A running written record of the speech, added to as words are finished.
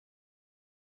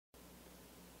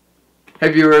Hey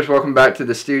viewers, welcome back to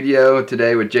the studio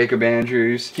today with Jacob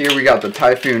Andrews. Here we got the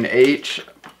Typhoon H.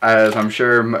 As I'm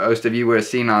sure most of you would have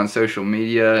seen on social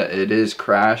media, it is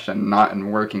crashed and not in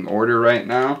working order right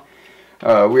now.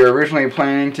 We were originally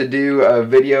planning to do a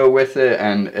video with it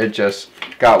and it just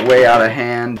got way out of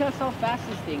hand. That's how fast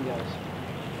this thing goes.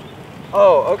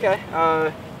 Oh, okay.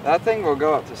 That thing will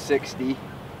go up to 60.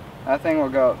 That thing will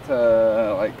go up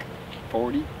to like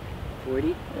 40.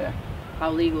 40? Yeah. How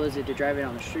legal is it to drive it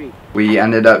on the street? We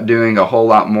ended up doing a whole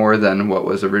lot more than what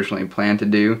was originally planned to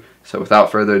do. So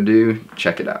without further ado,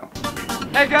 check it out.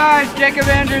 Hey guys, Jacob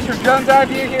Andrews from Drone's Eye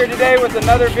View here today with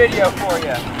another video for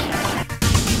you.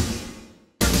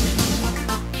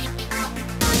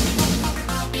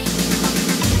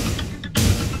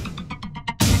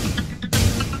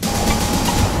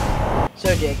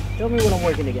 So Jake, tell me what I'm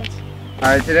working against.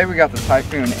 Alright, today we got the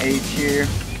Typhoon H here.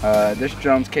 This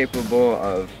drone's capable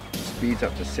of speeds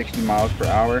up to 60 miles per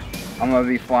hour. I'm going to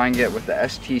be flying it with the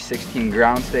ST-16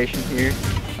 ground station here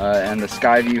and the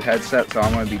Skyview headset, so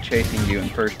I'm going to be chasing you in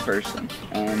first person.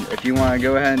 And if you want to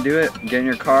go ahead and do it, get in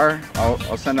your car,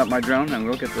 I'll send up my drone and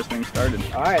we'll get this thing started.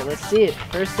 Alright, let's see it.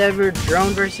 First ever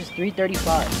drone versus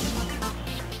 335.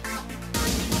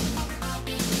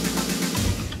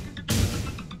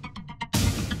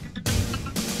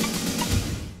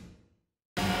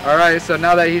 Alright, so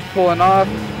now that he's pulling off,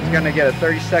 he's going to get a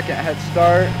 30-second head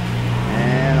start.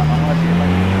 And I'm going to see if I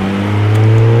can.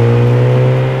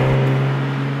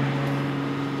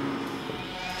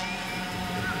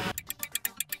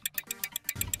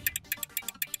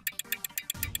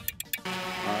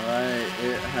 Alright,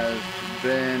 it has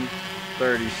been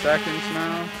 30 seconds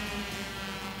now.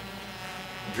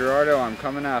 Gerardo, I'm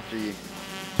coming after you.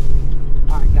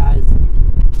 Alright guys,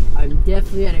 I'm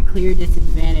definitely at a clear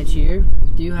disadvantage here.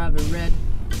 Do have a red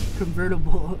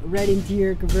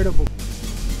interior convertible,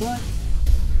 but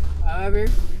however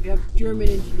we have German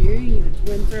engineering and a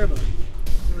twin turbo, so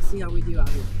let's see how we do out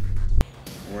here.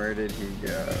 Where did he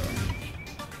go?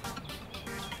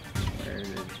 Where did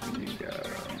he go?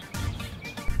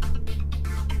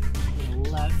 To the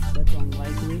left, that's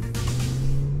unlikely.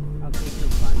 I think he'll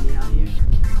find me out here.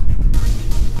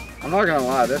 I'm not gonna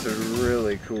lie, this is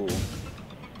really cool.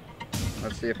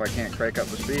 Let's see if I can't crank up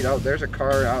the speed. Oh, there's a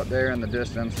car out there in the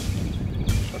distance.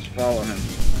 Let's follow him.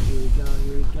 Oh, here we go,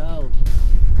 here we go.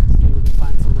 Let's see if we can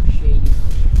find somewhere shady.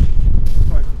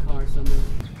 Park the car somewhere.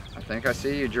 I think I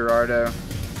see you, Gerardo.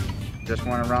 Just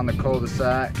went around the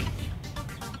cul-de-sac.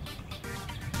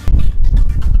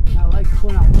 I like to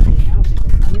point out one thing, I don't think I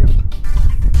can hear him.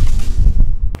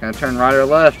 Gonna turn right or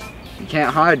left. You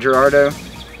can't hide, Gerardo.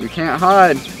 You can't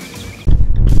hide.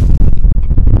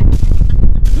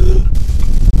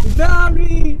 Found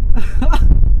me!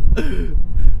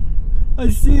 I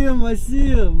see him, I see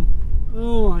him.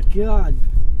 Oh my god.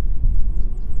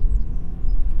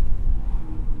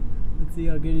 Let's see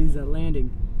how good he's at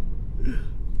landing.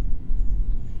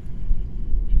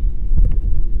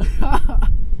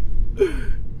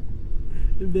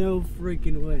 No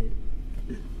freaking way.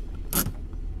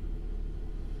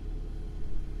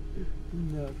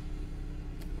 No.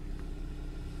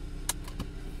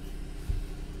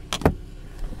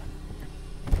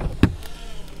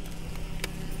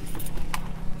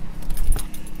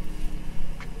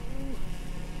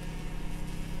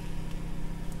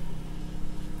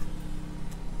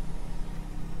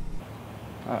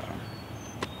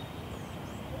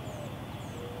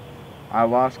 I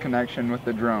lost connection with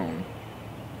the drone.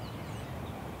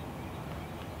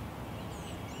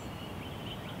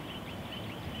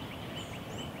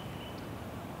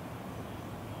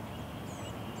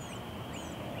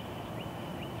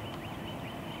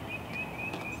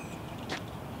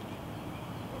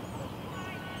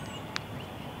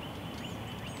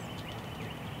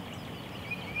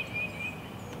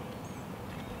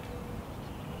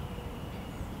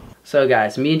 So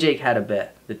guys, me and Jake had a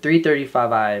bet, the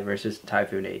 335i versus the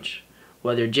Typhoon H.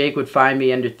 Whether Jake would find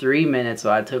me under 3 minutes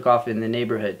while I took off in the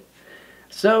neighborhood.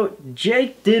 So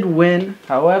Jake did win,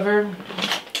 however,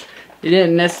 he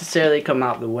didn't necessarily come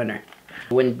out the winner.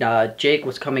 When Jake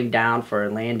was coming down for a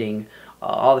landing,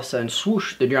 all of a sudden,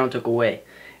 swoosh, the drone took away.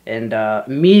 And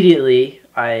immediately,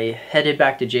 I headed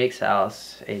back to Jake's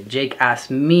house, and Jake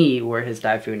asked me where his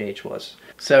Typhoon H was.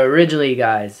 So originally,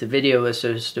 guys, the video was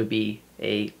supposed to be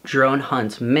a drone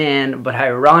hunts man, but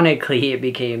ironically, it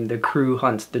became the crew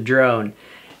hunts the drone.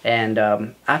 And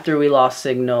after we lost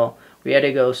signal, we had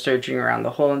to go searching around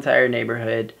the whole entire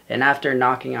neighborhood, and after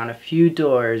knocking on a few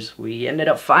doors, we ended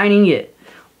up finding it.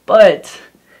 But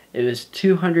It was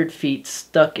 200 feet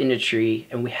stuck in a tree,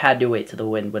 and we had to wait till the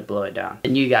wind would blow it down.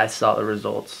 And you guys saw the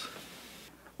results.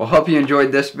 Well, hope you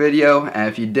enjoyed this video, and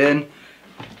if you did,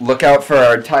 Look out for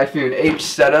our Typhoon H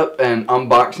setup and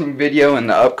unboxing video in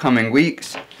the upcoming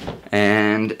weeks.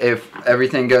 And if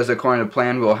everything goes according to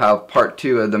plan, we'll have part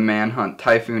 2 of the Manhunt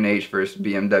Typhoon H versus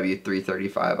BMW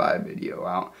 335i video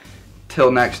out.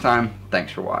 Till next time,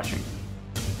 thanks for watching.